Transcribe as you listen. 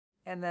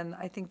And then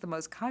I think the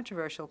most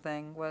controversial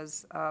thing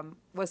was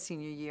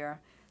senior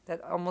year,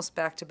 that almost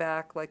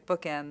back-to-back, like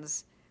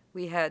bookends,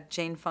 we had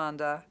Jane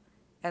Fonda,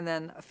 and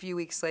then a few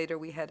weeks later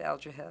we had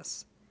Alger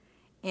Hiss.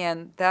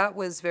 And that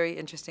was very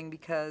interesting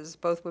because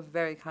both were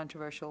very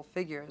controversial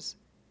figures.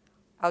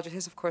 Alger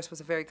Hiss, of course, was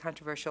a very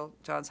controversial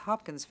Johns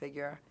Hopkins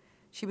figure.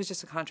 She was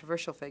just a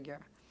controversial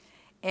figure.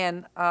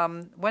 And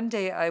one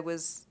day I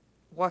was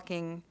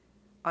walking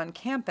on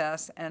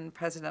campus, and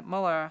President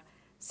Muller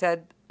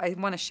said, I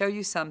want to show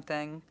you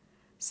something.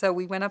 So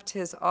we went up to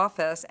his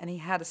office, and he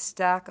had a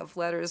stack of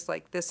letters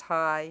like this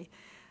high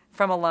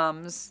from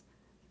alums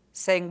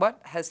saying, what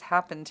has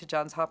happened to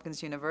Johns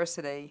Hopkins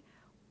University?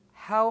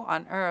 How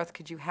on earth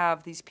could you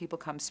have these people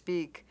come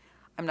speak?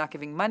 I'm not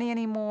giving money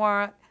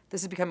anymore.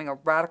 This is becoming a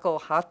radical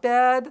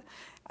hotbed.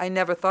 I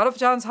never thought of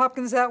Johns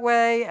Hopkins that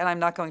way, and I'm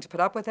not going to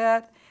put up with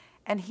it.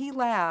 And he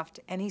laughed,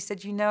 and he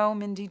said, you know,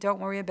 Mindy, don't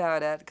worry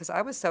about it, because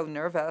I was so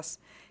nervous.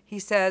 He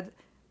said,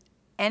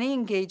 any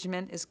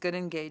engagement is good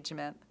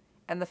engagement,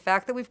 and the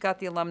fact that we've got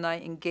the alumni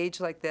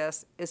engaged like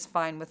this is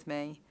fine with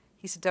me.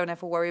 He said, don't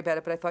ever worry about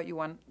it, but I thought you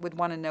would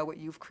want to know what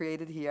you've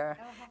created here.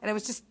 And it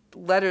was just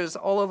letters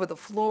all over the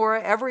floor,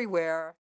 everywhere.